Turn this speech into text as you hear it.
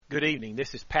Good evening.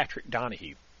 This is Patrick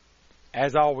Donahue.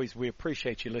 As always, we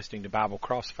appreciate you listening to Bible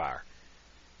Crossfire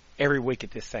every week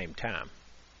at this same time.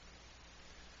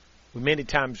 We many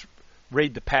times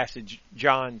read the passage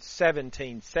John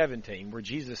 17:17, where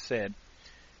Jesus said,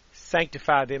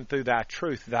 "Sanctify them through thy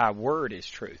truth, thy word is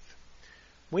truth."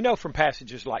 We know from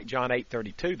passages like John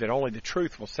 8:32 that only the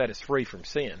truth will set us free from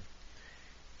sin.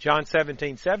 John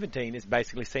 17:17 is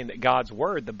basically saying that God's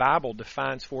word, the Bible,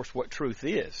 defines for us what truth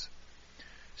is.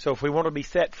 So if we want to be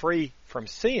set free from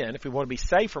sin, if we want to be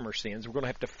saved from our sins, we're going to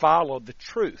have to follow the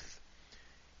truth.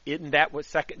 Isn't that what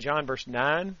 2 John verse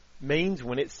 9 means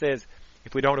when it says,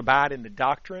 if we don't abide in the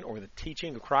doctrine or the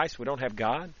teaching of Christ, we don't have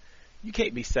God? You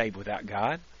can't be saved without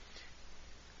God.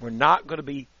 We're not going to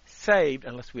be saved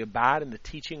unless we abide in the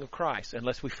teaching of Christ,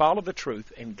 unless we follow the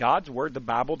truth. And God's word, the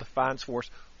Bible, defines for us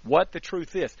what the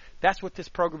truth is. That's what this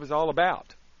program is all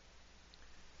about.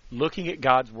 Looking at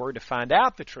God's word to find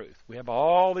out the truth. We have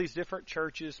all these different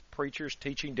churches, preachers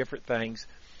teaching different things.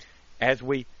 As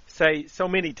we say so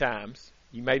many times,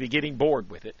 you may be getting bored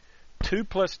with it. 2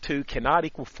 plus 2 cannot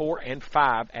equal 4 and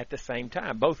 5 at the same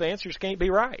time. Both answers can't be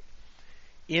right.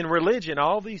 In religion,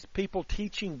 all these people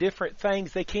teaching different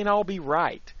things, they can't all be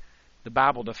right. The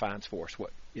Bible defines for us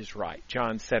what is right.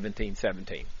 John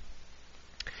 17:17.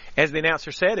 As the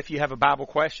announcer said, if you have a Bible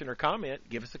question or comment,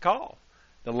 give us a call.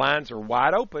 The lines are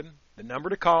wide open. The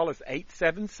number to call is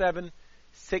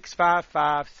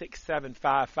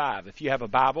 877-655-6755. If you have a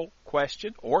Bible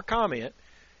question or comment,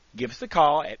 give us a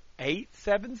call at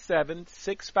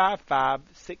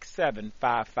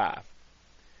 877-655-6755.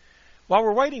 While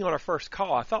we're waiting on our first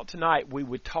call, I thought tonight we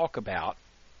would talk about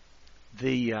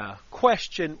the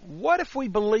question, what if we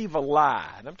believe a lie?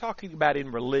 And I'm talking about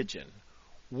in religion.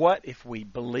 What if we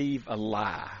believe a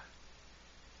lie?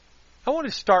 I want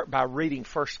to start by reading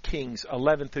 1 Kings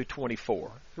 11 through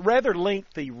 24. A rather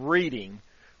lengthy reading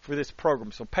for this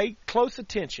program, so pay close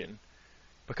attention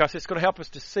because it's going to help us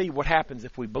to see what happens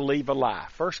if we believe a lie.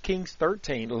 1 Kings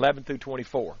 13, 11 through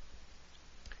 24.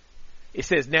 It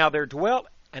says, "Now there dwelt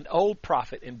an old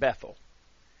prophet in Bethel,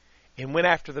 and went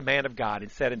after the man of God,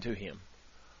 and said unto him,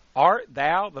 Art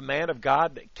thou the man of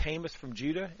God that camest from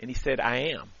Judah? And he said, I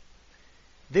am.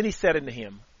 Then he said unto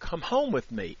him, Come home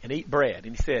with me, and eat bread.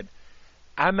 And he said,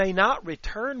 I may not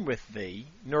return with thee,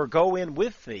 nor go in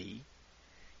with thee,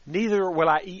 neither will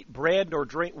I eat bread nor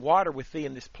drink water with thee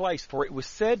in this place. For it was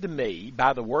said to me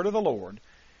by the word of the Lord,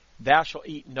 Thou shalt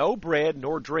eat no bread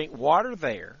nor drink water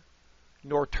there,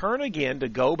 nor turn again to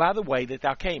go by the way that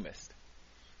thou camest.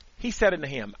 He said unto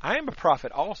him, I am a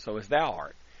prophet also, as thou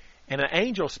art. And an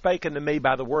angel spake unto me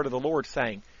by the word of the Lord,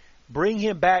 saying, Bring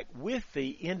him back with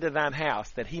thee into thine house,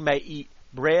 that he may eat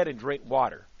bread and drink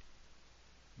water.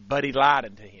 But he lied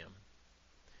unto him.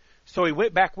 So he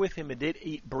went back with him and did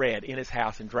eat bread in his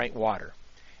house and drank water.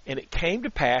 And it came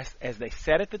to pass, as they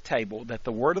sat at the table, that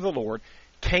the word of the Lord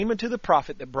came unto the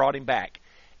prophet that brought him back.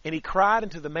 And he cried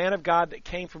unto the man of God that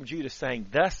came from Judah, saying,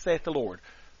 Thus saith the Lord,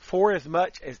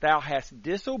 Forasmuch as thou hast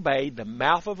disobeyed the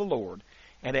mouth of the Lord,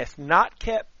 and hast not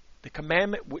kept the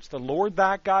commandment which the Lord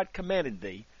thy God commanded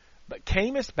thee, but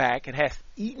camest back and hast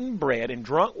eaten bread and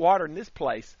drunk water in this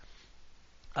place,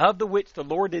 of the which the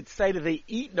Lord did say to thee,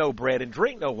 Eat no bread and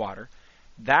drink no water,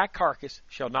 thy carcass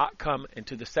shall not come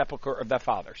into the sepulchre of thy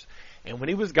fathers. And when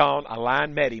he was gone, a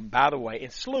lion met him by the way and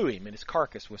slew him, and his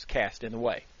carcass was cast in the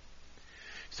way.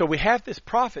 So we have this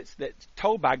prophet that's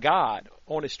told by God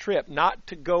on his trip not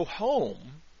to go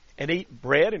home and eat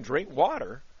bread and drink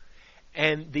water.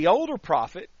 And the older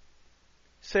prophet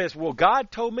says, well,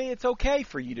 God told me it's okay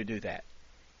for you to do that.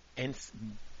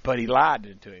 But he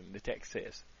lied to him, the text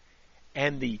says.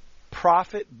 And the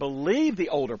prophet believed the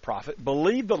older prophet,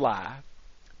 believed the lie,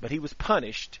 but he was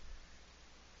punished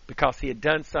because he had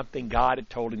done something God had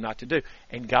told him not to do.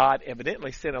 And God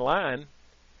evidently sent a lion,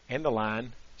 and the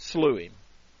lion slew him.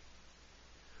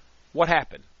 What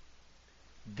happened?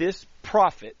 This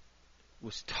prophet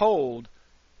was told,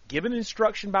 given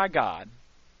instruction by God,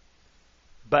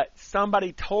 but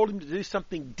somebody told him to do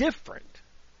something different,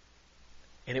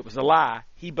 and it was a lie.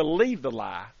 He believed the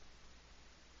lie,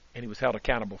 and he was held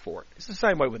accountable for it. It's the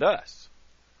same way with us.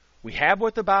 We have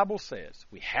what the Bible says.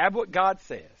 We have what God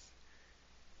says.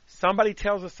 Somebody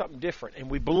tells us something different, and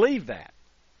we believe that.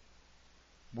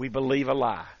 We believe a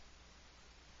lie.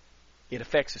 It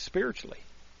affects us spiritually.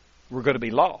 We're going to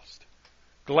be lost.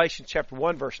 Galatians chapter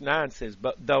 1 verse 9 says,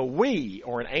 But though we,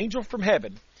 or an angel from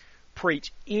heaven,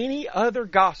 preach any other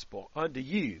gospel unto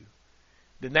you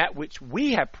than that which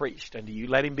we have preached unto you,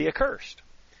 let him be accursed.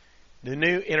 The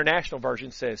New International Version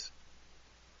says,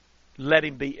 let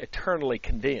him be eternally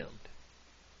condemned.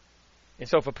 And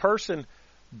so if a person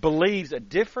believes a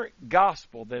different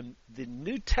gospel than the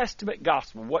New Testament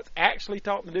gospel, what's actually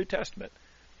taught in the New Testament,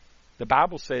 the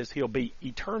Bible says he'll be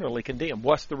eternally condemned.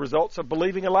 What's the results of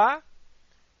believing a lie?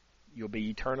 You'll be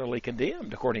eternally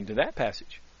condemned, according to that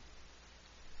passage.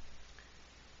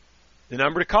 The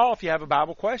number to call if you have a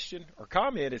Bible question or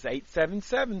comment is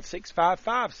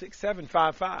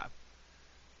 877-655-6755.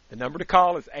 The number to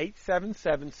call is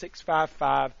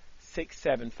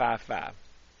 877-655-6755.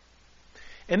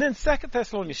 And then 2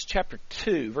 Thessalonians chapter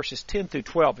 2, verses 10 through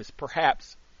 12 is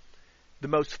perhaps the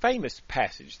most famous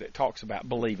passage that talks about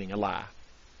believing a lie.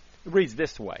 It reads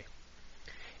this way: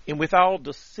 "And with all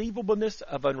deceivableness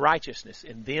of unrighteousness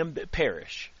in them that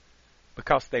perish,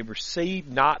 because they receive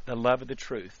not the love of the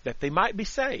truth, that they might be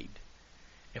saved.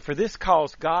 And for this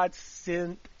cause God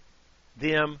sent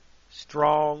them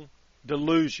strong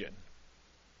delusion,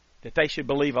 that they should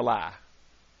believe a lie,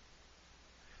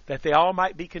 that they all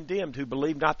might be condemned who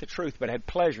believed not the truth, but had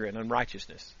pleasure in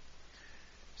unrighteousness."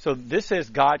 So this says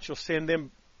God shall send them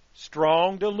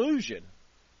strong delusion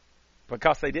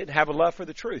because they didn't have a love for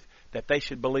the truth, that they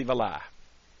should believe a lie.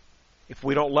 If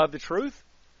we don't love the truth,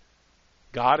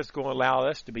 God is going to allow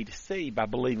us to be deceived by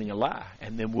believing a lie,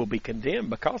 and then we'll be condemned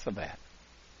because of that.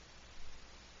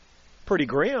 Pretty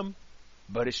grim,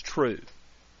 but it's true.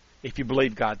 If you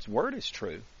believe God's word is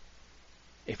true,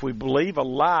 if we believe a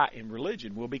lie in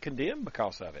religion, we'll be condemned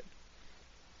because of it.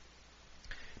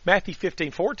 Matthew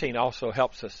 15:14 also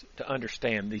helps us to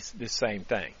understand this same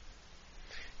thing.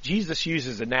 Jesus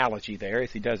uses analogy there,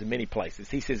 as he does in many places.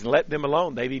 He says, "Let them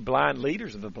alone, they be blind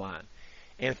leaders of the blind.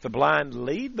 And if the blind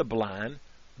lead the blind,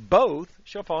 both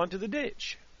shall fall into the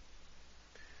ditch."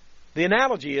 The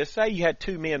analogy is, say you had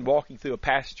two men walking through a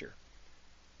pasture.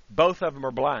 Both of them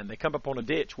are blind. They come up on a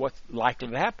ditch. What's likely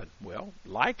to happen? Well,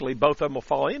 likely both of them will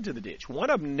fall into the ditch. One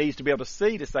of them needs to be able to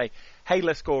see to say, hey,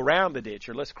 let's go around the ditch,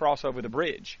 or let's cross over the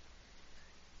bridge.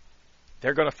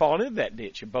 They're going to fall into that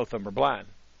ditch if both of them are blind.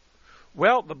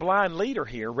 Well, the blind leader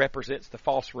here represents the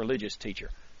false religious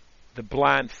teacher. The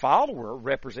blind follower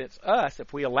represents us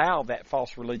if we allow that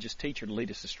false religious teacher to lead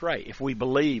us astray, if we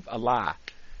believe a lie.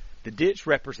 The ditch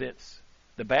represents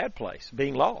the bad place,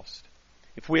 being lost.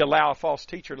 If we allow a false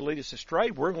teacher to lead us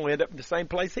astray, we're going to end up in the same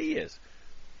place he is.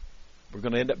 We're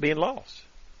going to end up being lost.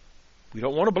 We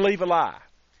don't want to believe a lie.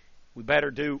 We better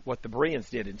do what the Bereans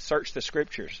did and search the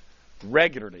Scriptures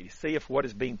regularly to see if what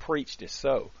is being preached is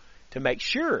so, to make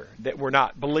sure that we're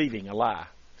not believing a lie.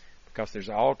 Because there's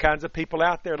all kinds of people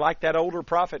out there like that older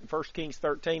prophet in 1 Kings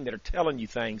 13 that are telling you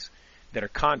things that are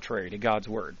contrary to God's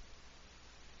Word.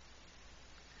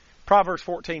 Proverbs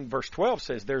 14 verse 12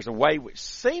 says, "There's a way which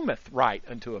seemeth right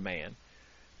unto a man,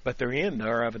 but their end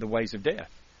thereof are the ways of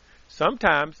death."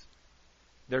 Sometimes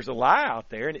there's a lie out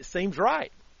there and it seems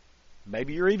right.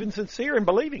 Maybe you're even sincere in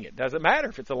believing it. Doesn't matter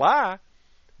if it's a lie.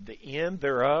 The end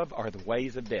thereof are the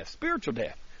ways of death, spiritual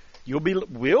death.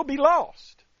 We'll be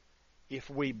lost if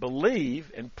we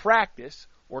believe and practice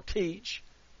or teach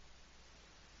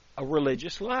a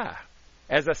religious lie.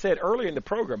 As I said earlier in the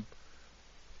program,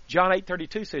 John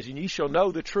 8:32 says, "And ye shall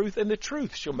know the truth, and the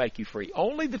truth shall make you free."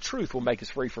 Only the truth will make us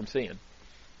free from sin.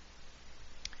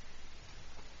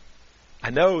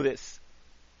 I know this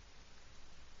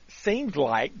seems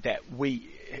like that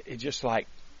it's just like,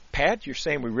 Pat, you're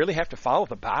saying we really have to follow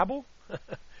the Bible?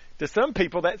 To some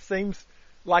people, that seems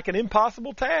like an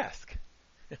impossible task.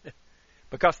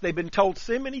 Because they've been told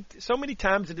so many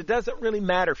times that it doesn't really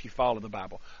matter if you follow the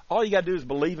Bible. All you got to do is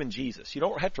believe in Jesus. You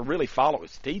don't have to really follow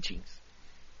his teachings.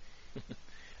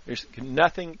 There's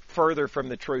nothing further from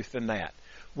the truth than that.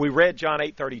 We read John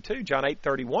 8:32. John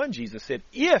 8:31, Jesus said,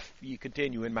 "If you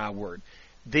continue in my word,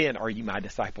 then are you my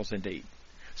disciples indeed."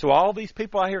 So all these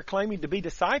people out here claiming to be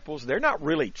disciples, they're not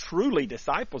really truly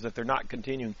disciples if they're not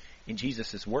continuing in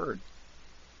Jesus' word.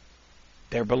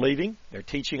 They're believing, they're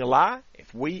teaching a lie.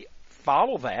 If we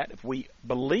follow that, if we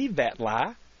believe that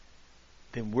lie,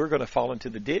 then we're going to fall into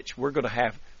the ditch. We're going to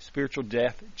have spiritual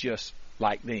death just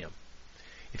like them.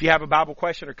 If you have a Bible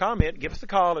question or comment, give us a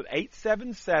call at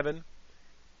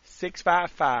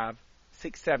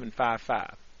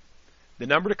 877-655-6755. The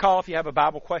number to call if you have a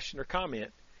Bible question or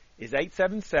comment is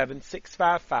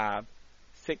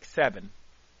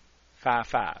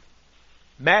 877-655-6755.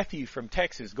 Matthew from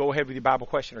Texas, go ahead with your Bible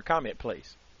question or comment,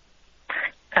 please.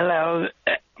 Hello.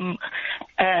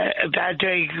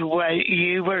 Patrick, what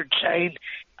you were saying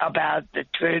about the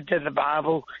truth of the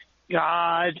Bible,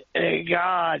 God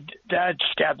does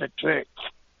tell the truth.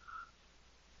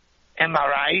 Am I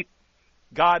right?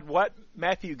 God what?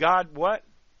 Matthew, God what?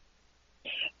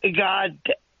 God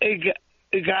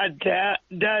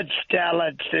does tell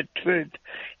us the truth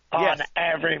on Yes.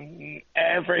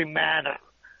 every matter.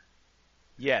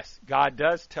 Yes, God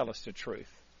does tell us the truth.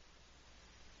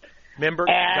 Remember,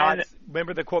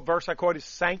 remember the verse I quoted,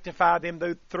 sanctify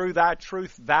them through thy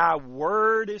truth. Thy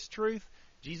word is truth.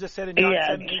 Jesus said in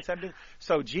John 17.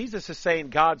 So Jesus is saying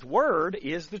God's word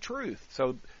is the truth.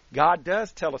 So God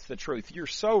does tell us the truth. You're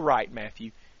so right,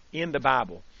 Matthew, in the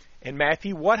Bible. And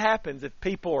Matthew, what happens if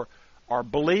people are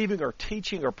believing or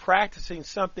teaching or practicing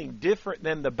something different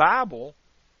than the Bible?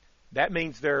 That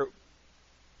means they're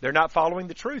not following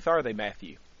the truth, are they,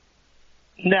 Matthew?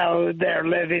 No, they're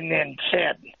living in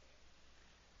sin.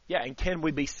 Yeah, and can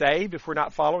we be saved if we're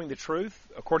not following the truth,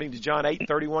 according to John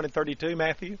 8:31 and 32,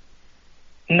 Matthew?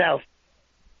 No.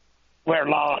 We're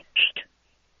lost.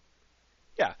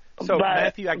 Yeah. So,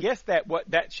 Matthew, I guess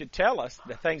what that should tell us,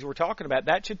 the things we're talking about,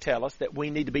 that should tell us that we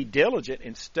need to be diligent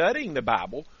in studying the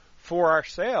Bible for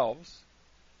ourselves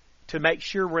to make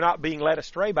sure we're not being led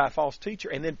astray by a false teacher,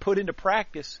 and then put into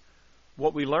practice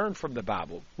what we learn from the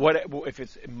Bible, if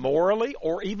it's morally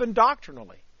or even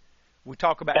doctrinally. We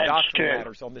talk about doctrinal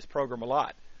matters on this program a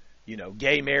lot. You know,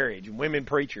 gay marriage and women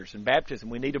preachers and baptism.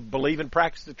 We need to believe and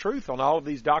practice the truth on all of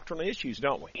these doctrinal issues,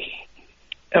 don't we?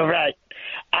 All right.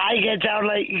 I guess I'll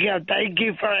let you go. Thank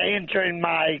you for answering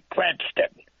my question.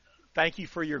 Thank you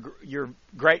for your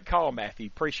great call, Matthew.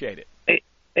 Appreciate it.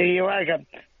 You're welcome.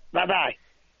 Bye-bye.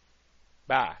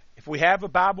 Bye. If we have a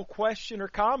Bible question or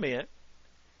comment,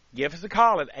 give us a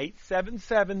call at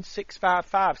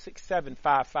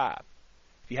 877-655-6755.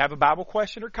 If you have a Bible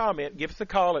question or comment, give us a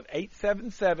call at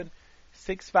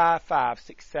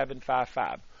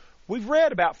 877-655-6755. We've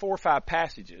read about 4 or 5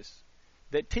 passages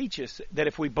that teach us that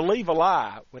if we believe a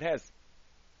lie, it has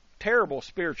terrible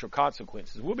spiritual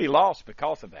consequences. We'll be lost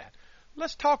because of that.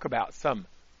 Let's talk about some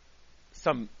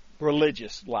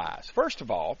religious lies. First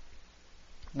of all,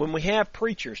 when we have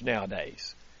preachers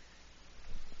nowadays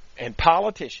and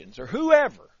politicians or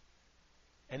whoever,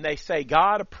 and they say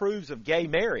God approves of gay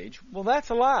marriage, well, that's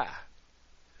a lie.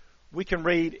 We can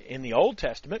read in the Old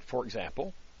Testament, for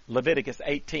example, Leviticus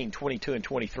 18:22 and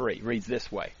 23 reads this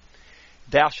way: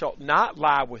 Thou shalt not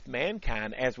lie with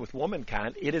mankind as with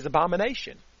womankind, it is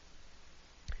abomination.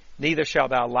 Neither shalt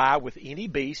thou lie with any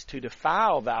beast to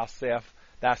defile thyself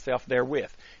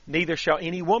therewith. Neither shall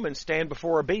any woman stand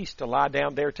before a beast to lie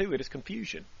down thereto, it is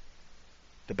confusion.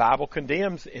 The Bible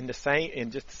condemns in just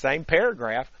the same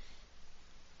paragraph,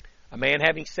 a man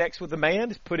having sex with a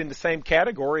man is put in the same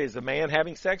category as a man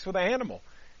having sex with an animal.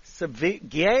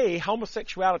 Gay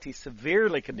homosexuality is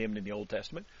severely condemned in the Old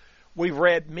Testament. We've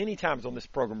read many times on this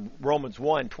program, Romans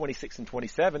 1:26 and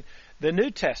 27. The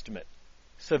New Testament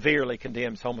severely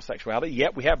condemns homosexuality,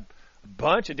 yet we have a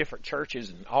bunch of different churches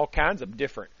and all kinds of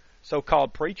different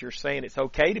so-called preachers saying it's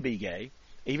okay to be gay,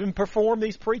 even perform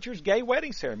these preachers gay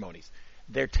wedding ceremonies.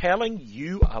 They're telling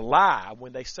you a lie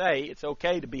when they say it's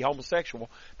okay to be homosexual,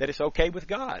 that it's okay with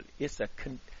God. It's a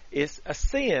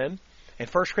sin. And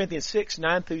 1 Corinthians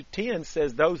 6:9 through 10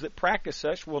 says those that practice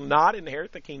such will not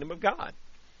inherit the kingdom of God.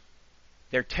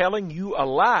 They're telling you a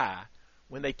lie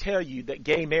when they tell you that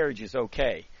gay marriage is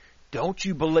okay. Don't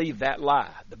you believe that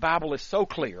lie. The Bible is so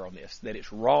clear on this that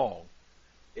it's wrong.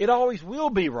 It always will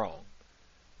be wrong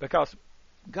because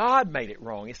God made it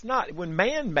wrong. It's not. When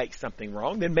man makes something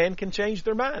wrong, then man can change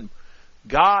their mind.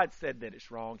 God said that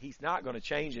it's wrong. He's not going to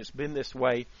change it. It's been this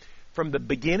way from the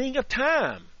beginning of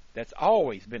time. That's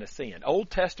always been a sin, Old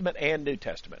Testament and New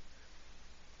Testament.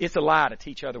 It's a lie to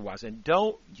teach otherwise, and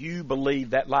don't you believe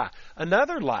that lie.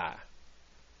 Another lie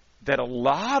that a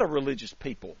lot of religious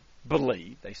people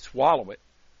believe, they swallow it,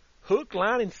 hook,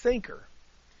 line, and sinker,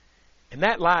 and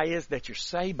that lie is that you're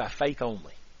saved by faith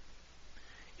only.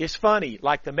 It's funny,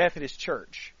 like the Methodist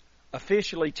Church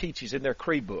officially teaches in their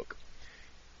creed book,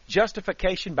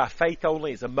 justification by faith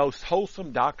only is a most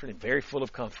wholesome doctrine and very full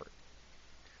of comfort.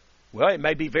 Well, it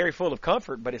may be very full of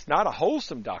comfort, but it's not a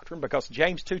wholesome doctrine because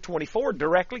James 2:24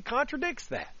 directly contradicts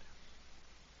that.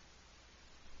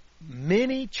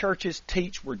 Many churches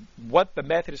teach what the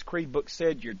Methodist Creed book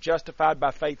said, you're justified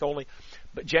by faith only,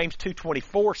 but James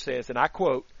 2:24 says, and I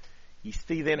quote, "Ye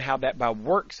see then how that by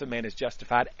works a man is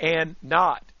justified, and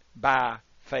not by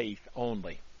faith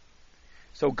only."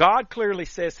 So God clearly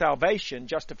says salvation,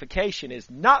 justification, is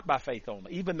not by faith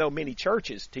only, even though many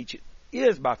churches teach it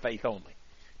is by faith only.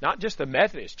 Not just the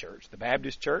Methodist Church, the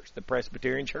Baptist Church, the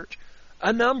Presbyterian Church.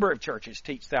 A number of churches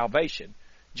teach salvation,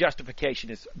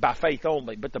 justification is by faith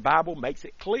only, but the Bible makes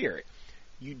it clear.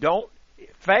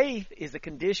 Faith is a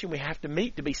condition we have to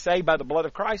meet to be saved by the blood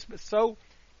of Christ, but so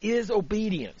is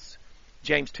obedience.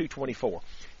 James 2:24.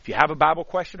 If you have a Bible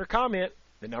question or comment,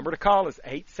 the number to call is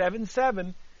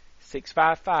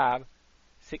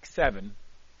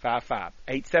 877-655-6755.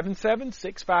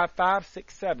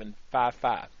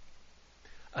 877-655-6755.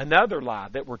 Another lie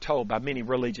that we're told by many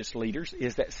religious leaders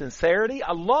is that sincerity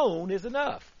alone is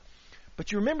enough.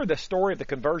 But you remember the story of the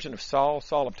conversion of Saul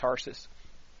of Tarsus?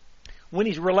 When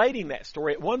he's relating that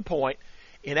story, at one point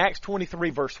in Acts 23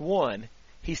 verse 1,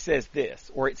 he says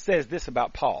this, or it says this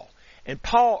about Paul. And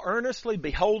Paul, earnestly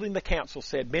beholding the council,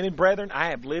 said, Men and brethren,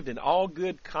 I have lived in all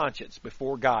good conscience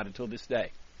before God until this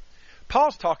day.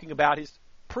 Paul's talking about his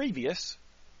previous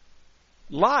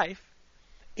life.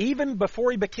 Even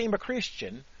before he became a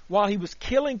Christian, while he was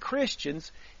killing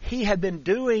Christians, he had been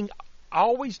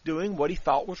always doing what he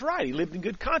thought was right. He lived in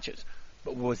good conscience.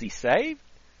 But was he saved?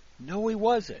 No, he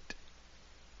wasn't.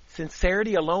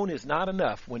 Sincerity alone is not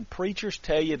enough. When preachers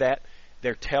tell you that,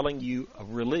 they're telling you a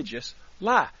religious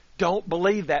lie. Don't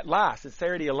believe that lie.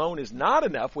 Sincerity alone is not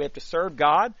enough. We have to serve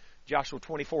God, Joshua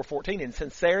 24:14, in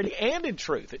sincerity and in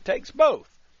truth. It takes both.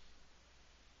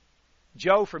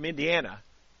 Joe from Indiana,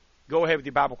 go ahead with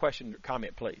your Bible question or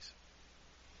comment, please.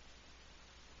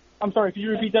 I'm sorry, could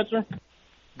you repeat that, sir?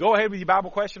 Go ahead with your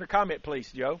Bible question or comment,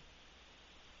 please, Joe.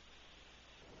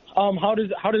 How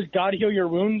does God heal your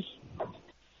wounds?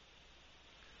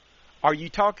 Are you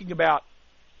talking about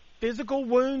physical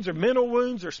wounds or mental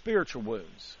wounds or spiritual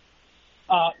wounds?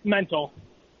 Mental.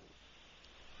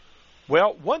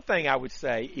 Well, one thing I would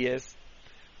say is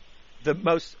the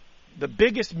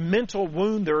biggest mental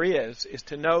wound there is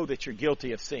to know that you're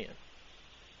guilty of sin.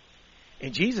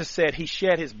 And Jesus said he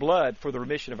shed his blood for the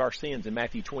remission of our sins in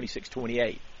Matthew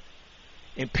 26:28.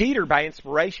 And Peter, by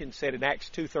inspiration, said in Acts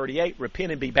 2:38,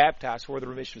 repent and be baptized for the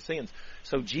remission of sins.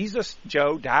 So Jesus,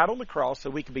 Joe, died on the cross so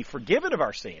we can be forgiven of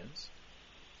our sins.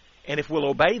 And if we'll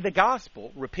obey the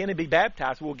gospel, repent and be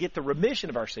baptized, we'll get the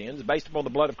remission of our sins based upon the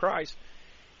blood of Christ.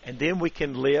 And then we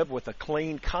can live with a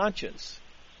clean conscience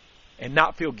and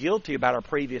not feel guilty about our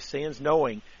previous sins,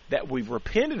 knowing that we've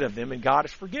repented of them and God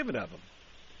has forgiven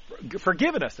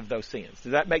us of those sins.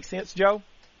 Does that make sense, Joe?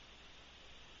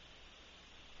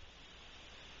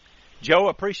 Joe,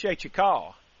 appreciate your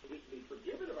call.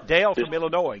 Dale from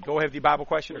Illinois, go ahead with your Bible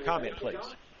question or comment,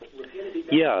 please.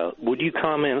 Yeah, would you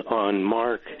comment on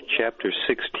Mark chapter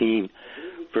 16,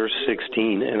 verse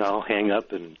 16, and I'll hang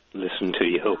up and listen to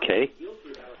you, okay?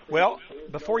 Well,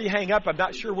 before you hang up, I'm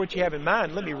not sure what you have in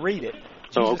mind. Let me read it.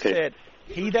 Jesus said,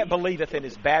 He that believeth and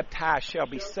is baptized shall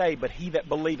be saved, but he that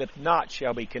believeth not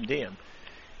shall be condemned.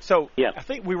 So I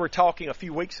think we were talking a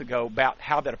few weeks ago about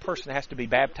how that a person has to be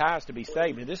baptized to be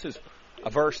saved. And this is a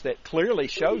verse that clearly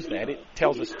shows that. It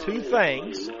tells us two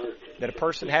things that a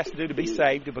person has to do to be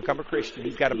saved, to become a Christian.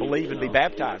 He's got to believe and be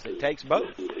baptized. It takes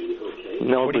both.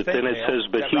 No, but then it says,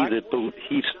 but he that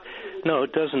no,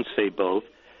 it doesn't say both.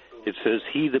 It says,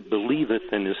 he that believeth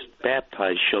and is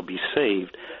baptized shall be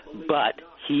saved, but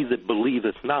he that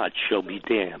believeth not shall be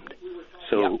damned.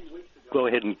 So go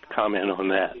ahead and comment on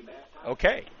that.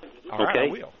 Okay. All right,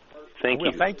 I will. Thank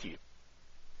you. Thank you.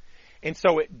 And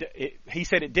so he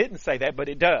said it didn't say that, but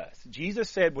it does. Jesus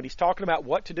said when he's talking about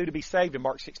what to do to be saved in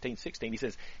Mark 16:16, he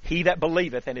says, he that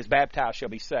believeth and is baptized shall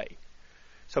be saved.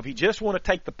 So if you just want to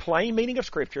take the plain meaning of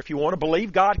Scripture, if you want to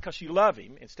believe God because you love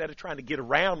Him, instead of trying to get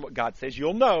around what God says,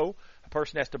 you'll know a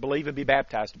person has to believe and be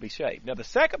baptized to be saved. Now the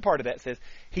second part of that says,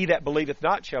 he that believeth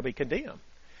not shall be condemned.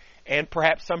 And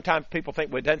perhaps sometimes people think,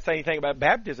 well, it doesn't say anything about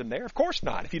baptism there. Of course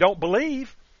not. If you don't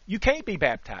believe, you can't be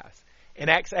baptized. In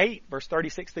Acts 8, verse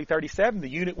 36 through 37, the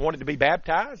eunuch wanted to be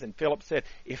baptized, and Philip said,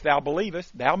 if thou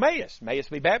believest, thou mayest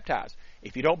be baptized.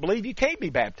 If you don't believe, you can't be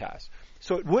baptized.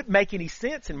 So it wouldn't make any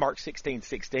sense in Mark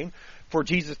 16:16 for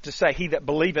Jesus to say, he that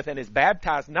believeth and is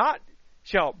baptized not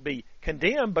shall be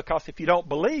condemned, because if you don't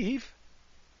believe,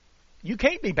 you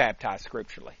can't be baptized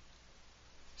scripturally.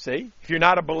 See? If you're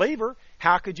not a believer,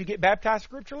 how could you get baptized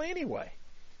scripturally anyway?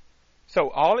 So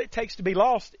all it takes to be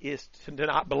lost is to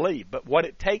not believe. But what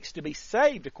it takes to be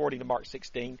saved, according to Mark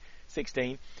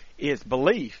 16:16, is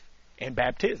belief and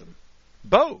baptism.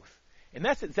 Both. And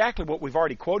that's exactly what we've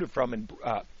already quoted from in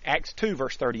Acts 2,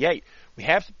 verse 38. We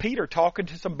have Peter talking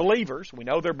to some believers. We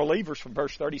know they're believers from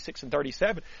verse 36 and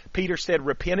 37. Peter said,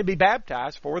 repent and be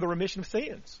baptized for the remission of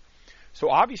sins. So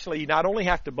obviously you not only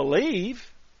have to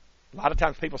believe. A lot of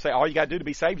times people say all you got to do to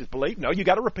be saved is believe. No, you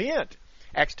got to repent.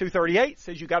 Acts 2:38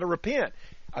 says you got to repent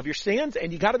of your sins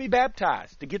and you got to be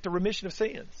baptized to get the remission of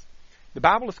sins. The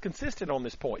Bible is consistent on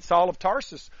this point. Saul of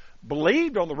Tarsus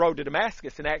believed on the road to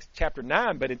Damascus in Acts chapter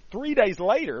 9, but 3 days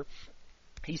later,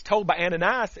 he's told by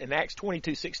Ananias in Acts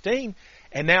 22:16,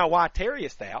 and now why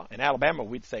tarriest thou? In Alabama,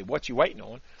 we'd say, what you waiting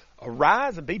on?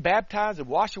 Arise and be baptized and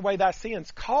wash away thy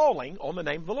sins, calling on the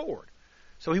name of the Lord.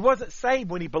 So he wasn't saved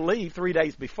when he believed 3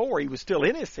 days before. He was still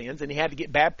in his sins, and he had to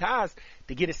get baptized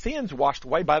to get his sins washed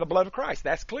away by the blood of Christ.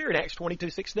 That's clear in Acts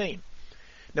 22:16.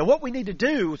 Now, what we need to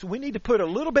do is we need to put a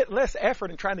little bit less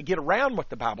effort in trying to get around what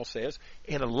the Bible says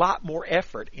and a lot more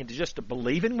effort into just to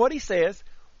believing what he says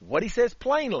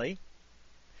plainly,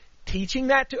 teaching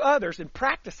that to others, and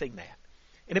practicing that.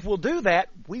 And if we'll do that,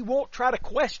 we won't try to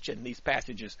question these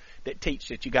passages that teach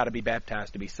that you got to be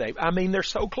baptized to be saved. I mean, they're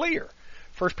so clear.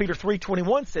 1 Peter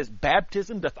 3:21 says,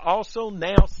 baptism doth also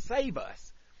now save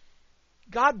us.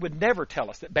 God would never tell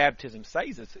us that baptism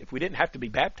saves us if we didn't have to be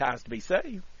baptized to be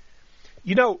saved.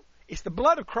 You know, it's the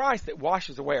blood of Christ that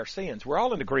washes away our sins. We're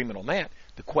all in agreement on that.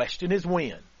 The question is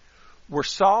when. Were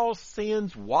Saul's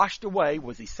sins washed away?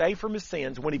 Was he saved from his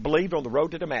sins when he believed on the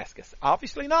road to Damascus?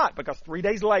 Obviously not, because 3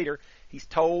 days later, he's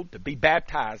told to be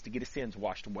baptized to get his sins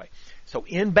washed away. So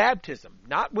in baptism,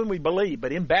 not when we believe,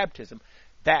 but in baptism,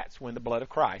 that's when the blood of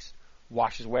Christ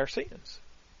washes away our sins.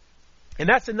 And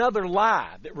that's another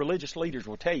lie that religious leaders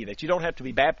will tell you, that you don't have to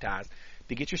be baptized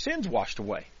to get your sins washed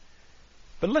away.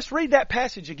 But let's read that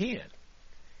passage again.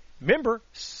 Remember,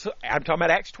 I'm talking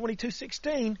about Acts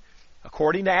 22:16.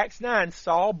 According to Acts 9,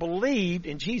 Saul believed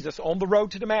in Jesus on the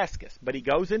road to Damascus. But he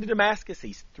goes into Damascus.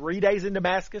 He's 3 days in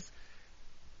Damascus,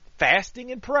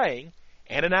 fasting and praying.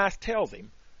 Ananias tells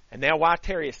him, and now why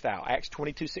tarriest thou? Acts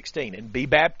 22:16. And be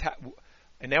baptized.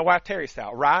 And now why tarriest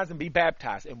thou? Arise and be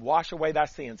baptized and wash away thy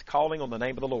sins, calling on the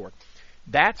name of the Lord.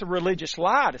 That's a religious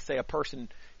lie to say a person,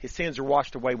 his sins are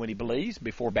washed away when he believes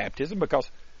before baptism, because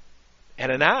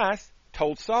Ananias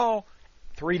told Saul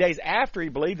 3 days after he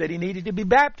believed that he needed to be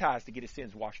baptized to get his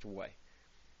sins washed away.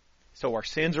 So our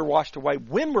sins are washed away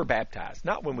when we're baptized,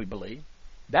 not when we believe.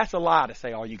 That's a lie to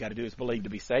say all you got to do is believe to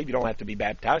be saved. You don't have to be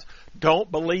baptized. Don't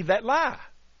believe that lie.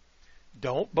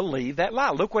 Don't believe that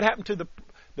lie. Look what happened to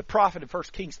the prophet in 1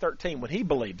 Kings 13 when he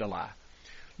believed a lie.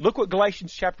 Look what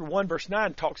Galatians chapter 1 verse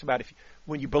 9 talks about.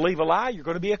 When you believe a lie, you're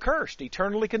going to be accursed,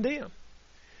 eternally condemned.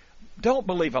 Don't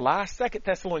believe a lie. 2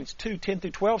 Thessalonians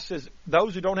 2:10-12 says,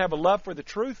 those who don't have a love for the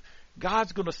truth,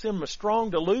 God's going to send them a strong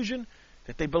delusion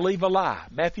that they believe a lie.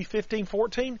 Matthew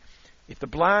 15:14, if the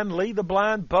blind lead the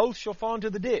blind, both shall fall into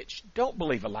the ditch. Don't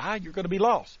believe a lie. You're going to be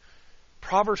lost.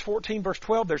 Proverbs 14 verse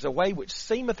 12, there's a way which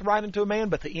seemeth right unto a man,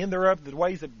 but the end thereof the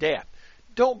ways of death.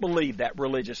 Don't believe that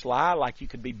religious lie like you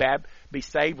could be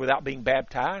saved without being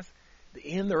baptized. The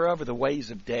end thereof are the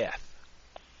ways of death.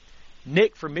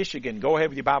 Nick from Michigan, go ahead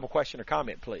with your Bible question or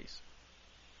comment, please.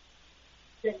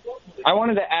 I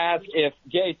wanted to ask if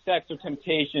gay sex or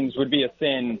temptations would be a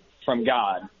sin from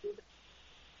God.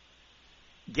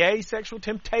 Gay sexual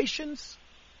temptations?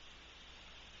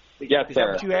 Yes, Is sir.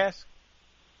 that what you asked?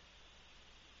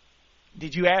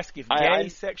 Did you ask if gay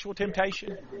sexual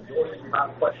temptation?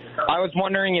 I was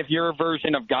wondering if your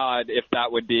version of God, if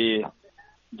that would be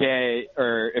gay,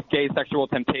 or if gay sexual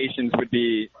temptations would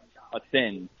be a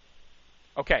sin.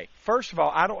 Okay, first of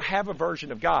all, I don't have a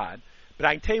version of God, but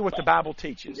I can tell you what the Bible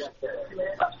teaches.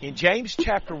 In James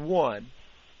chapter 1,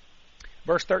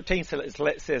 verse 13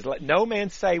 it says, let no man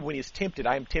say when he is tempted,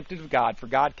 I am tempted of God, for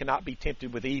God cannot be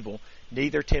tempted with evil,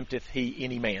 neither tempteth he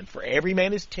any man. For every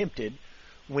man is tempted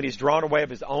when he's drawn away of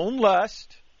his own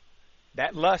lust.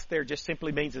 That lust there just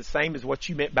simply means the same as what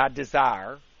you meant by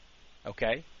desire,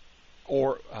 okay,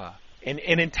 or and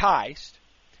enticed.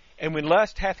 And when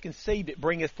lust hath conceived, it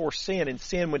bringeth forth sin, and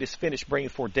sin, when it is finished,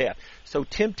 bringeth forth death. So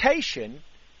temptation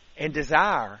and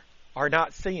desire are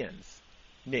not sins,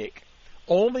 Nick.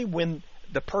 Only when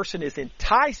the person is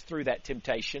enticed through that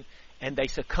temptation and they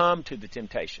succumb to the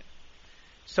temptation.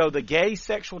 So the gay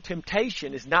sexual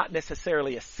temptation is not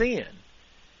necessarily a sin.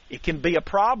 It can be a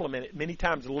problem, and it many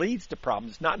times leads to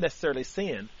problems. It's not necessarily a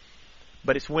sin,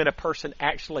 but it's when a person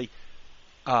actually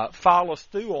follows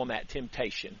through on that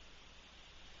temptation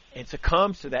and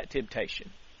succumbs to that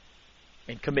temptation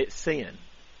and commits sin.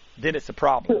 Then it's a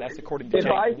problem. That's according to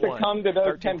James 1. If I succumb to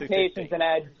those temptations and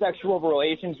had sexual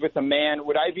relations with a man,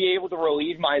 would I be able to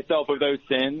relieve myself of those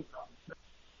sins?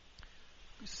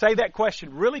 Say that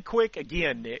question really quick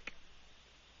again, Nick.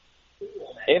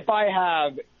 If I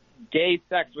have gay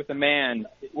sex with a man,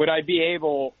 would I be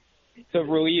able to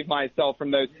relieve myself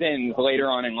from those sins later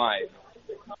on in life?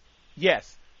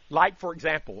 Yes. Like, for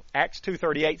example, Acts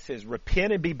 2:38 says,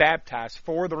 repent and be baptized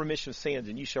for the remission of sins,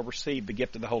 and you shall receive the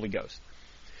gift of the Holy Ghost.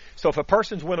 So if a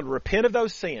person's willing to repent of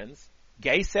those sins,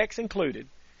 gay sex included,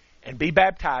 and be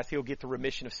baptized, he'll get the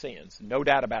remission of sins. No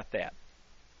doubt about that.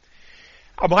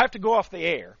 I'm going to have to go off the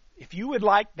air. If you would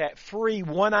like that free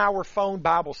 1-hour phone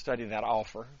Bible study that I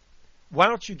offer, why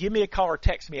don't you give me a call or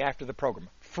text me after the program?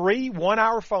 Free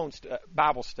 1-hour phone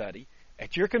Bible study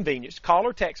at your convenience. Call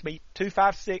or text me,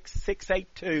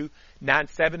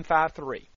 256-682-9753.